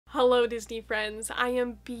Hello Disney friends, I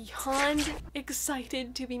am beyond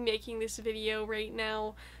excited to be making this video right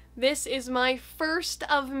now. This is my first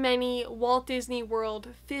of many Walt Disney World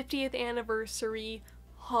 50th anniversary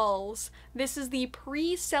hauls. This is the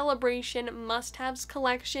pre-celebration must-haves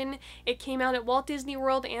collection. It came out at Walt Disney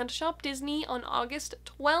World and Shop Disney on August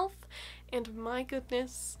 12th, and my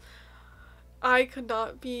goodness, I could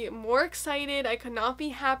not be more excited. I could not be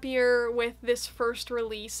happier with this first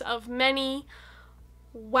release of many.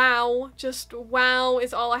 Wow, just wow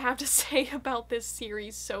is all I have to say about this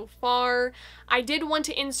series so far. I did want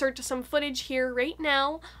to insert some footage here right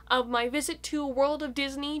now of my visit to World of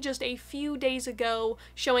Disney just a few days ago,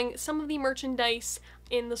 showing some of the merchandise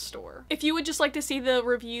in the store. If you would just like to see the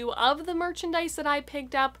review of the merchandise that I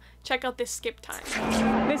picked up, check out this skip time.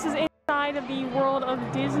 This is inside of the World of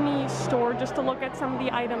Disney store just to look at some of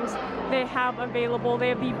the items they have available. They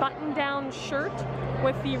have the button-down shirt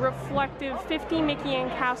with the reflective 50 Mickey and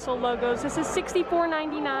Castle logos. This is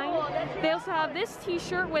 $64.99. They also have this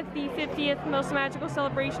t-shirt with the 50th Most Magical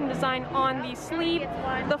Celebration design on the sleeve.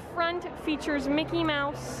 The front features Mickey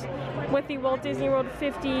Mouse with the Walt Disney World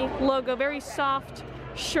 50 logo. Very soft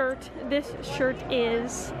shirt. This shirt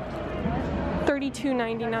is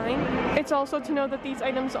 $32.99. It's also to know that these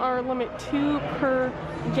items are limit 2 per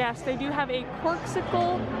guest. They do have a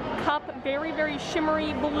Corksicle cup, very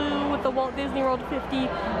shimmery blue with the Walt Disney World 50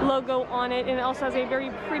 logo on it, and it also has a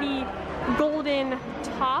very pretty golden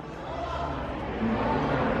top.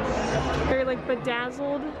 Very like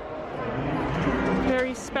bedazzled.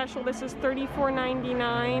 Very special. This is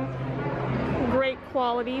 $34.99. Great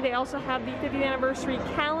quality. They also have the 50th anniversary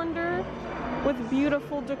calendar with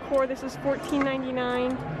beautiful decor. This is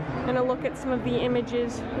 $14.99, and a look at some of the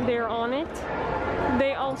images there on it.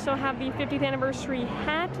 They also have the 50th anniversary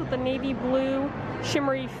hat with the navy blue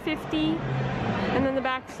shimmery 50, and then the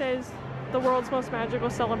back says the world's most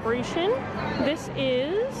magical celebration. This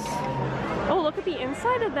is, oh, look at the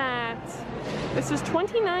inside of that. This is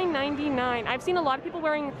 $29.99. I've seen a lot of people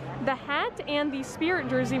wearing the hat and the Spirit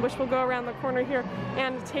jersey, which we'll go around the corner here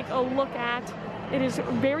and take a look at. It is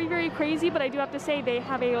very crazy, but I do have to say they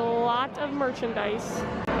have a lot of merchandise.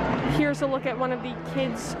 Here's a look at one of the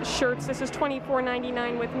kids' shirts. This is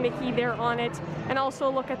 $24.99 with Mickey there on it. And also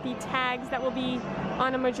a look at the tags that will be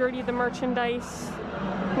on a majority of the merchandise.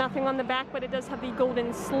 Nothing on the back, but it does have the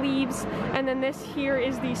golden sleeves. And then this here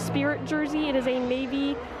is the Spirit jersey. It is a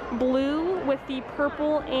navy blue with the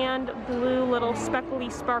purple and blue little speckly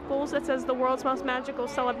sparkles. It says the world's most magical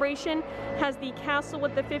celebration. Has the castle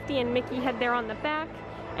with the 50 and Mickey head there on the back,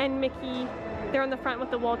 and Mickey there on the front with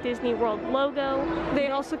the Walt Disney World logo. They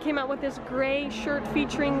also came out with this gray shirt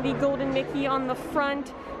featuring the golden Mickey on the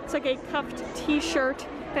front. It's like a cuffed t-shirt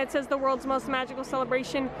that says the world's most magical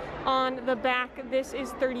celebration on the back. This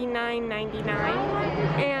is $39.99.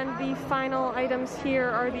 And the final items here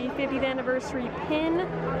are the 50th anniversary pin.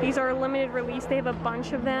 These are limited release. They have a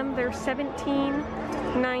bunch of them. They're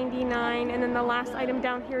 $17.99. And then the last item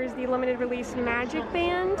down here is the limited release magic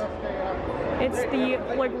band. It's the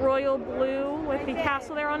like royal blue with the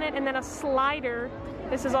castle there on it, and then a slider.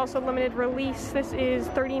 This is also limited release. This is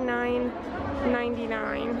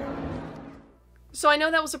 $39.99. So I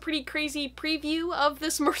know that was a pretty crazy preview of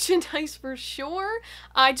this merchandise for sure.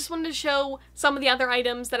 I just wanted to show some of the other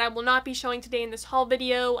items that I will not be showing today in this haul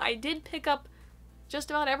video. I did pick up just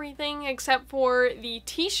about everything except for the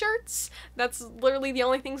t-shirts. That's literally the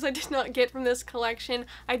only things I did not get from this collection.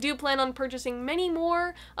 I do plan on purchasing many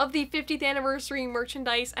more of the 50th anniversary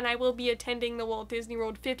merchandise, and I will be attending the Walt Disney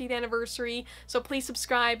World 50th anniversary, so please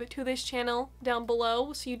subscribe to this channel down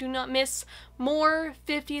below so you do not miss more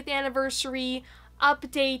 50th anniversary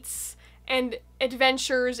updates and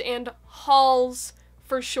adventures and hauls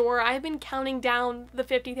for sure. I've been counting down the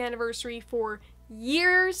 50th anniversary for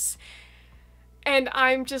years, and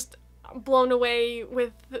I'm just blown away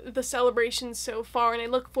with the celebrations so far, and I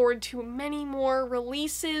look forward to many more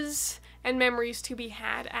releases and memories to be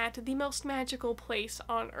had at the most magical place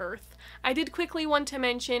on Earth. I did quickly want to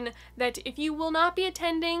mention that if you will not be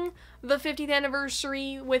attending the 50th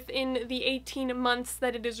anniversary within the 18 months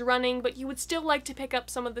that it is running, but you would still like to pick up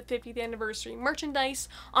some of the 50th anniversary merchandise,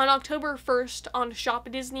 on October 1st on Shop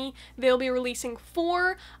Disney, they'll be releasing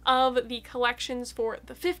 4 of the collections for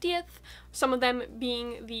the 50th, some of them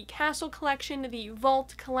being the Castle Collection, the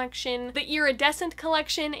Vault Collection, the Iridescent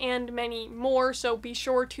Collection, and many more, so be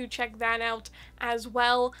sure to check that out as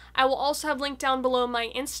well. I will also have linked down below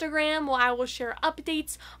my Instagram where I will share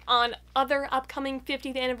updates on other upcoming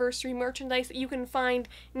 50th anniversary merchandise that you can find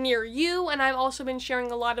near you, and I've also been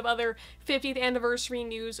sharing a lot of other 50th anniversary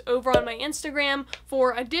news over on my Instagram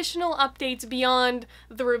for additional updates beyond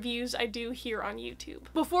the reviews I do here on YouTube.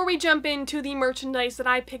 Before we jump into the merchandise that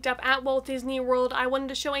I picked up at Walt Disney World, I wanted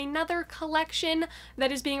to show another collection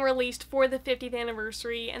that is being released for the 50th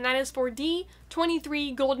anniversary, and that is for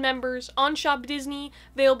D23 Gold members on Shop Disney.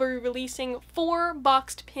 They'll be releasing 4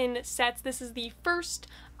 boxed pin sets. This is the first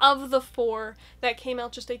of the 4 that came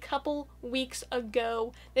out just a couple weeks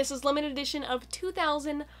ago. This is limited edition of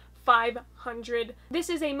 2,500. This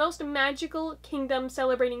is a Most Magical Kingdom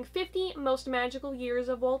celebrating 50 most magical years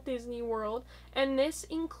of Walt Disney World, and this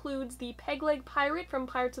includes the Peg Leg Pirate from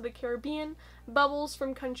Pirates of the Caribbean, Bubbles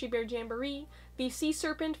from Country Bear Jamboree, the Sea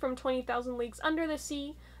Serpent from 20,000 Leagues Under the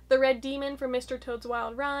Sea, the Red Demon from Mr. Toad's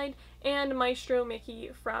Wild Ride, and Maestro Mickey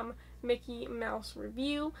from Mickey Mouse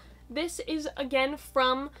Review. This is again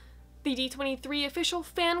from the D23 official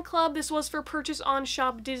fan club. This was for purchase on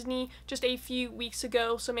Shop Disney just a few weeks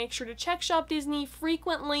ago, so make sure to check Shop Disney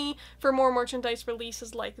frequently for more merchandise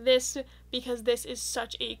releases like this, because this is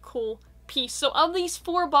such a cool piece. So of these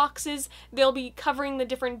 4 boxes, they'll be covering the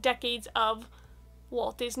different decades of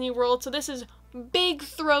Walt Disney World. So this is big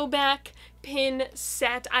throwback pin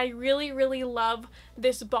set. I really love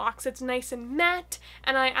this box. It's nice and matte,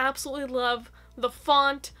 and I absolutely love the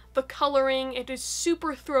font, the coloring. It is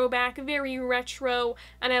super throwback, very retro,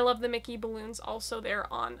 and I love the Mickey balloons also there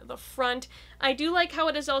on the front. I do like how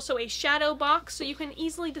it is also a shadow box, so you can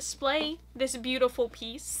easily display this beautiful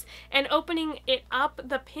piece. And opening it up,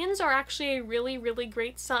 the pins are actually a really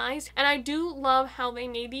great size, and I do love how they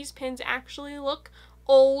made these pins actually look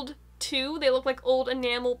old too. They look like old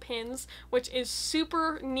enamel pins, which is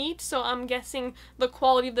super neat, so I'm guessing the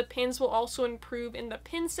quality of the pins will also improve in the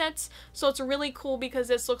pin sets. So it's really cool because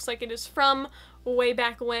this looks like it is from way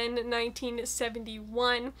back when,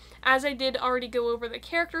 1971. As I did already go over the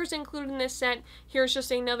characters included in this set, here's just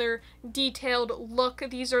another detailed look.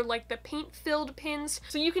 These are like the paint-filled pins,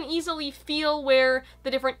 so you can easily feel where the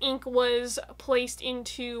different ink was placed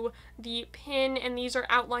into the pin, and these are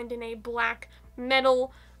outlined in a black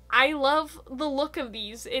metal. I love the look of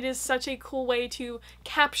these. It is such a cool way to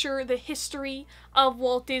capture the history of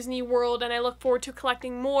Walt Disney World, and I look forward to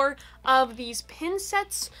collecting more of these pin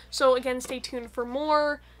sets. So again, stay tuned for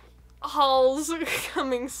more hauls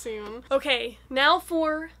coming soon. Okay, now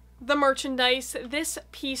for the merchandise. This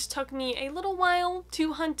piece took me a little while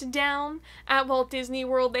to hunt down at Walt Disney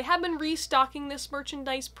World. They have been restocking this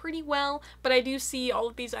merchandise pretty well, but I do see all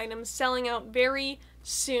of these items selling out very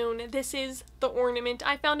soon. This is the ornament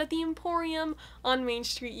I found at the Emporium on Main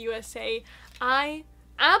Street, USA. I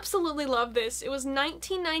absolutely love this. It was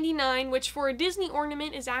 $19.99, which for a Disney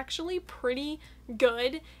ornament is actually pretty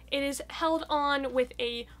good. It is held on with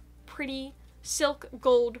a pretty silk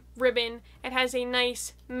gold ribbon. It has a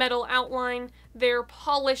nice metal outline. They're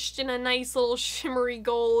polished in a nice little shimmery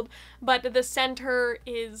gold, but the center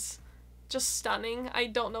is just stunning. I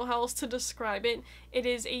don't know how else to describe it. It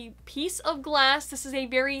is a piece of glass. This is a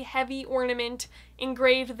very heavy ornament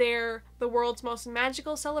engraved there, the world's most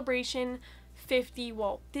magical celebration, 50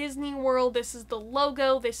 Walt Disney World. This is the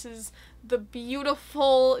logo. This is the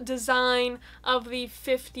beautiful design of the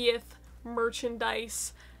 50th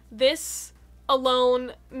merchandise. This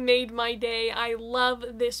alone made my day. I love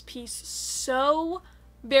this piece so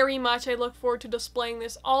very much. I look forward to displaying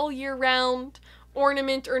this all year round,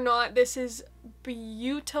 ornament or not. This is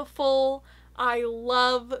beautiful. I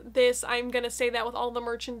love this. I'm gonna say that with all the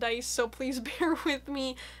merchandise, so please bear with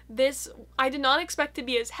me. This, I did not expect to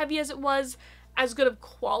be as heavy as it was, as good of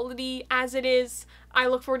quality as it is. I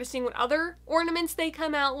look forward to seeing what other ornaments they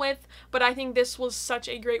come out with, but I think this was such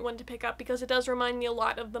a great one to pick up because it does remind me a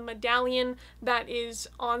lot of the medallion that is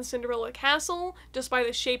on Cinderella Castle, just by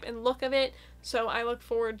the shape and look of it. So I look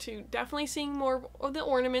forward to definitely seeing more of the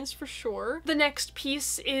ornaments for sure. The next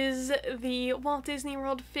piece is the Walt Disney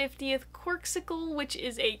World 50th Corksicle, which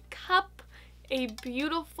is a cup. A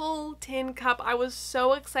beautiful tin cup. I was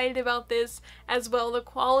so excited about this as well. The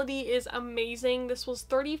quality is amazing. This was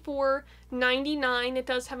 $34.99. It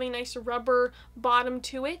does have a nice rubber bottom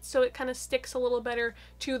to it, so it kind of sticks a little better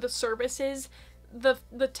to the surfaces. The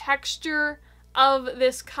texture of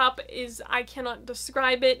this cup is, I cannot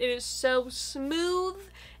describe it. It is so smooth,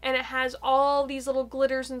 and it has all these little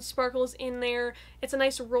glitters and sparkles in there. It's a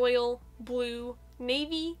nice royal blue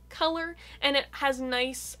navy color, and it has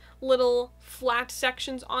nice little flat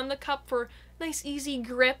sections on the cup for nice easy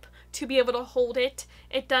grip to be able to hold it.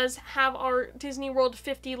 It does have our Disney World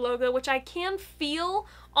 50 logo, which I can feel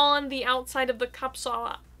on the outside of the cup,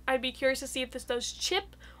 so I'd be curious to see if this does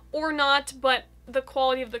chip or not, but the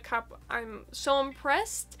quality of the cup, I'm so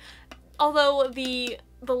impressed. Although the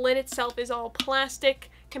lid itself is all plastic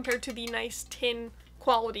compared to the nice tin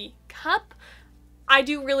quality cup. I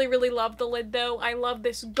do really, really love the lid though. I love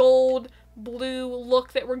this gold blue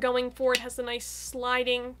look that we're going for. It has a nice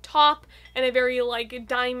sliding top and a very like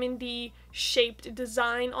diamondy shaped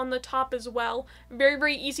design on the top as well. Very,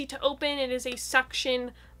 very easy to open. It is a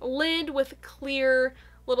suction lid with clear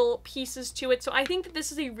little pieces to it. So I think that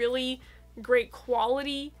this is a really great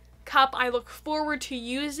quality cup. I look forward to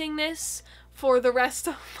using this for the rest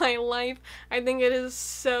of my life. I think it is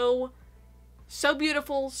so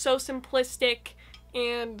beautiful, so simplistic,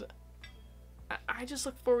 and I just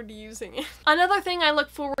look forward to using it. Another thing I look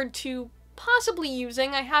forward to possibly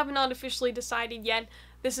using, I have not officially decided yet,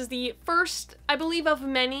 this is the first, I believe, of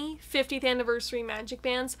many 50th anniversary Magic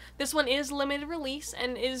Bands. This one is limited release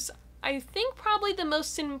and is, I think, probably the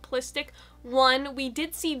most simplistic one. We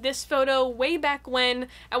did see this photo way back when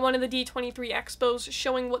at one of the D23 expos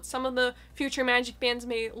showing what some of the future Magic Bands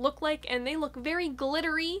may look like, and they look very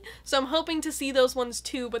glittery, so I'm hoping to see those ones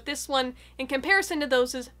too, but this one, in comparison to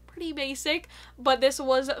those, is pretty basic, but this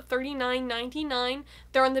was $39.99.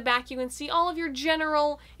 There on the back you can see all of your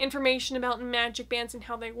general information about Magic Bands and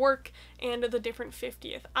how they work and the different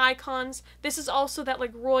 50th icons. This is also that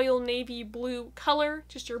like royal navy blue color,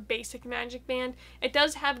 just your basic Magic Band. It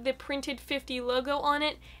does have the printed 50 logo on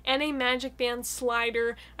it and a Magic Band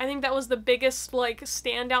slider. I think that was the biggest like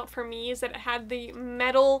standout for me, is that it had the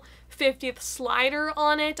metal 50th slider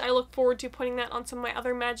on it. I look forward to putting that on some of my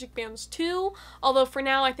other Magic Bands too, although for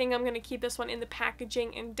now I think I'm going to keep this one in the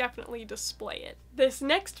packaging and definitely display it. This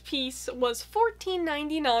next piece was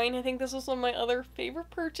 $14.99. I think this was one of my other favorite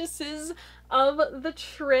purchases of the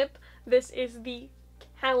trip. This is the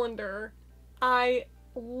calendar. I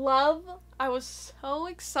was so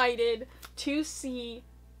excited to see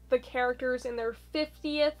the characters in their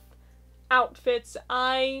 50th outfits.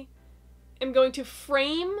 I am going to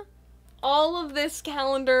frame all of this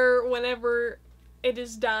calendar whenever it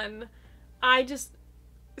is done.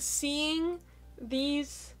 Seeing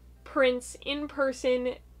these prints in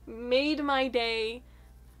person made my day,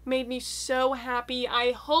 made me so happy.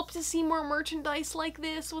 I hope to see more merchandise like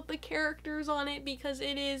this with the characters on it because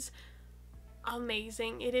it is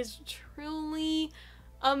amazing. It is truly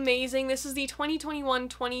amazing. This is the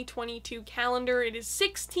 2021-2022 calendar. It is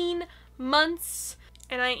 16 months,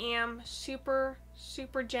 and I am super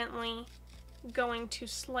gently going to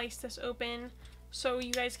slice this open so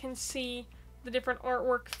you guys can see the different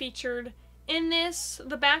artwork featured in this.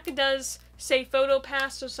 The back does say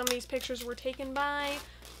PhotoPass, so some of these pictures were taken by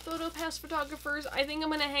PhotoPass photographers. I think I'm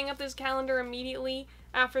going to hang up this calendar immediately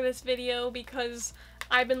after this video because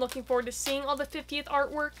I've been looking forward to seeing all the 50th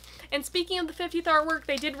artwork. And speaking of the 50th artwork,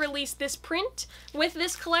 they did release this print with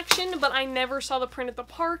this collection, but I never saw the print at the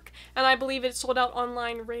park, and I believe it sold out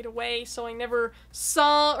online right away, so I never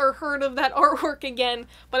saw or heard of that artwork again,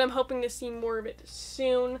 but I'm hoping to see more of it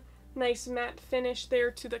soon. Nice matte finish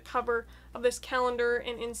there to the cover of this calendar,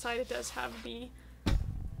 and inside it does have the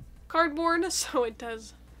cardboard, so it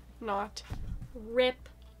does not rip.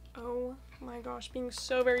 Oh my gosh, being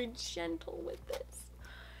so very gentle with this.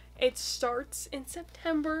 It starts in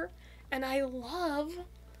September, and I love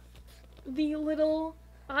the little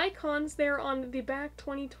icons there on the back,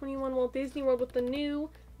 2021 Walt Disney World with the new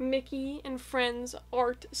Mickey and Friends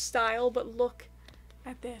art style, but look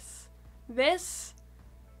at this.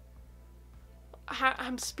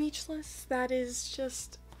 I'm speechless. That is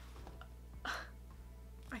just,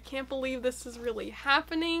 I can't believe this is really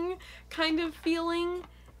happening kind of feeling.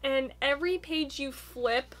 And every page you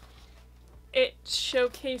flip, it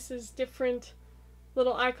showcases different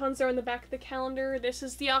little icons there on the back of the calendar. This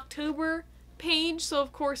is the October page, so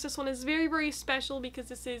of course this one is very special because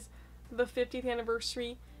this is the 50th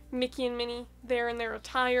anniversary. Mickey and Minnie there in their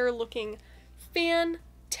attire, looking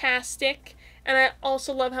fantastic. And I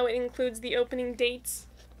also love how it includes the opening dates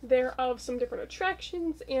there of some different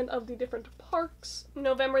attractions and of the different parks.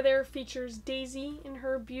 November there features Daisy in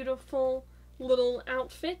her beautiful little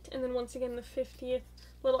outfit, and then once again the 50th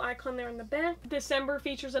little icon there in the back. December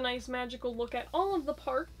features a nice magical look at all of the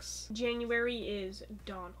parks. January is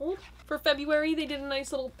Donald. For February they did a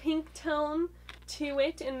nice little pink tone to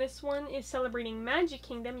it, and this one is celebrating Magic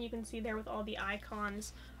Kingdom. You can see there with all the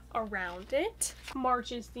icons around it.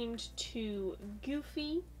 March is themed to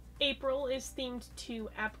Goofy. April is themed to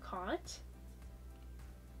Epcot.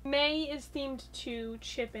 May is themed to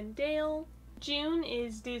Chip and Dale. June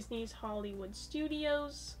is Disney's Hollywood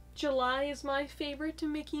Studios. July is my favorite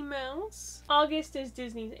Mickey Mouse. August is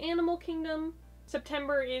Disney's Animal Kingdom.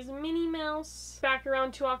 September is Minnie Mouse. Back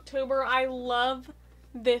around to October, I love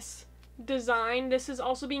this design. This is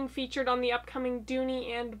also being featured on the upcoming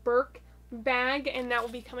Dooney and Burke bag, and that will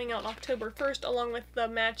be coming out October 1st along with the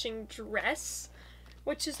matching dress,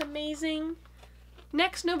 which is amazing.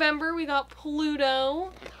 Next November, we got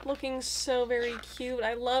Pluto, looking so very cute.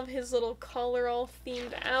 I love his little collar all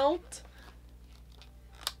themed out.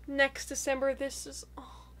 Next December, this is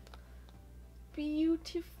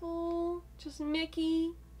beautiful. Just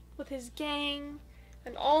Mickey with his gang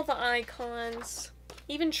and all the icons.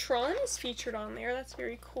 Even Tron is featured on there. That's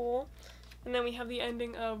very cool. And then we have the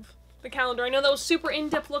ending of the calendar. I know that was super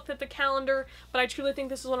in-depth look at the calendar, but I truly think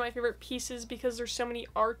this is one of my favorite pieces because there's so many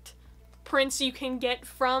art prints you can get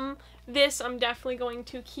from this. I'm definitely going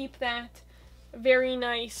to keep that. Very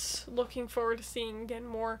nice. Looking forward to seeing again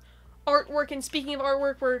more artwork. And speaking of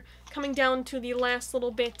artwork, we're coming down to the last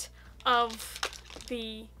little bit of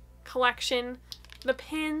the collection. The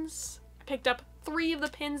pins. I picked up 3 of the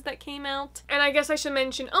pins that came out. And I guess I should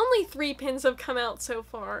mention only 3 pins have come out so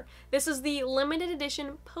far. This is the limited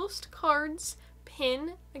edition postcards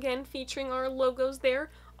pin. Again, featuring our logos there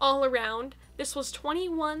all around. This was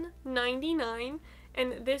 $21.99.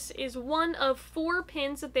 And this is one of 4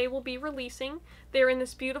 pins that they will be releasing. They're in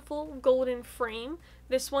this beautiful golden frame.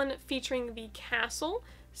 This one featuring the castle,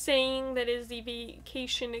 saying that is the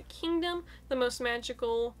Vacation Kingdom, the most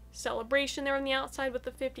magical celebration there on the outside with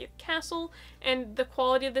the 50th castle. And the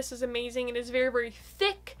quality of this is amazing. It is very, very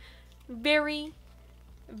thick, very,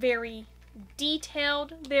 very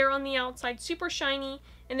detailed there on the outside, super shiny.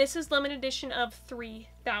 And this is limited edition of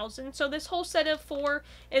 3,000. So this whole set of 4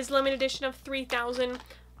 is limited edition of 3,000.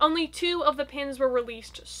 Only 2 of the pins were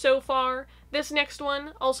released so far. This next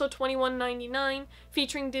one, also $21.99,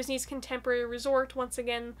 featuring Disney's Contemporary Resort, once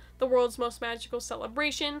again, the world's most magical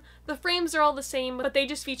celebration. The frames are all the same, but they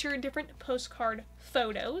just feature different postcard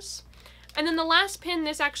photos. And then the last pin,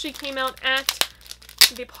 this actually came out at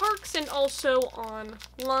the parks and also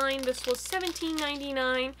online. This was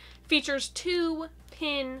 $17.99, features 2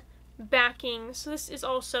 pin backing. So this is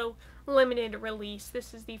also limited release.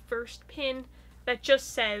 This is the first pin that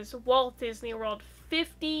just says Walt Disney World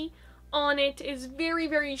 50 on it. Is very,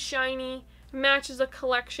 very shiny, matches the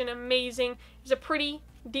collection, amazing. It's a pretty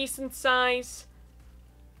decent size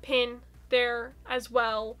pin there as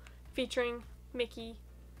well, featuring Mickey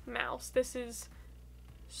Mouse. This is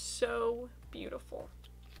so beautiful.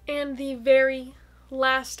 And the very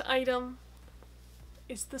last item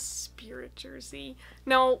is the Spirit jersey.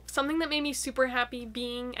 Now, something that made me super happy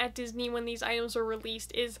being at Disney when these items were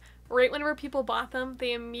released is right whenever people bought them,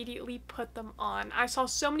 they immediately put them on. I saw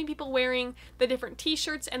so many people wearing the different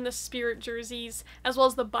t-shirts and the Spirit jerseys, as well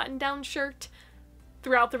as the button-down shirt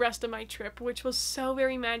throughout the rest of my trip, which was so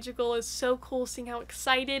very magical. It's so cool seeing how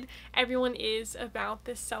excited everyone is about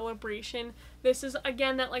this celebration. This is,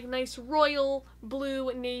 again, that like nice royal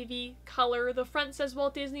blue navy color. The front says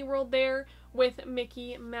Walt Disney World there with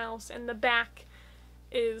Mickey Mouse, and the back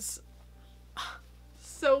is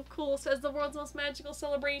so cool. It says the world's most magical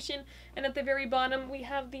celebration, and at the very bottom we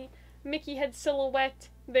have the Mickey head silhouette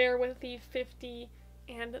there with the 50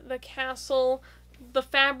 and the castle. The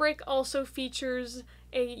fabric also features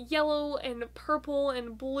a yellow and purple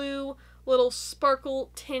and blue little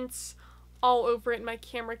sparkle tints all over it. My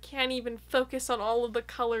camera can't even focus on all of the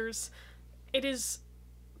colors. It is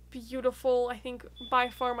beautiful. I think by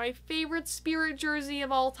far my favorite Spirit jersey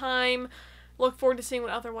of all time. Look forward to seeing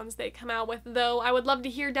what other ones they come out with, though. I would love to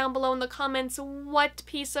hear down below in the comments what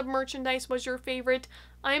piece of merchandise was your favorite.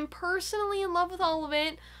 I'm personally in love with all of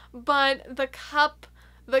it, but the cup,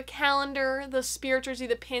 the calendar, the Spirit jersey,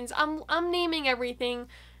 the pins, I'm naming everything.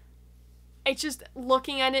 It's just,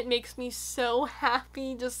 looking at it makes me so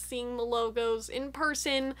happy, just seeing the logos in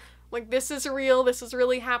person. Like, this is real, this is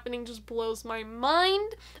really happening, just blows my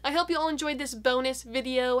mind. I hope you all enjoyed this bonus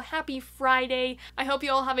video. Happy Friday. I hope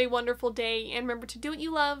you all have a wonderful day, and remember to do what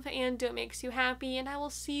you love and do what makes you happy, and I will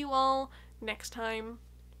see you all next time.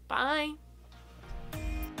 Bye.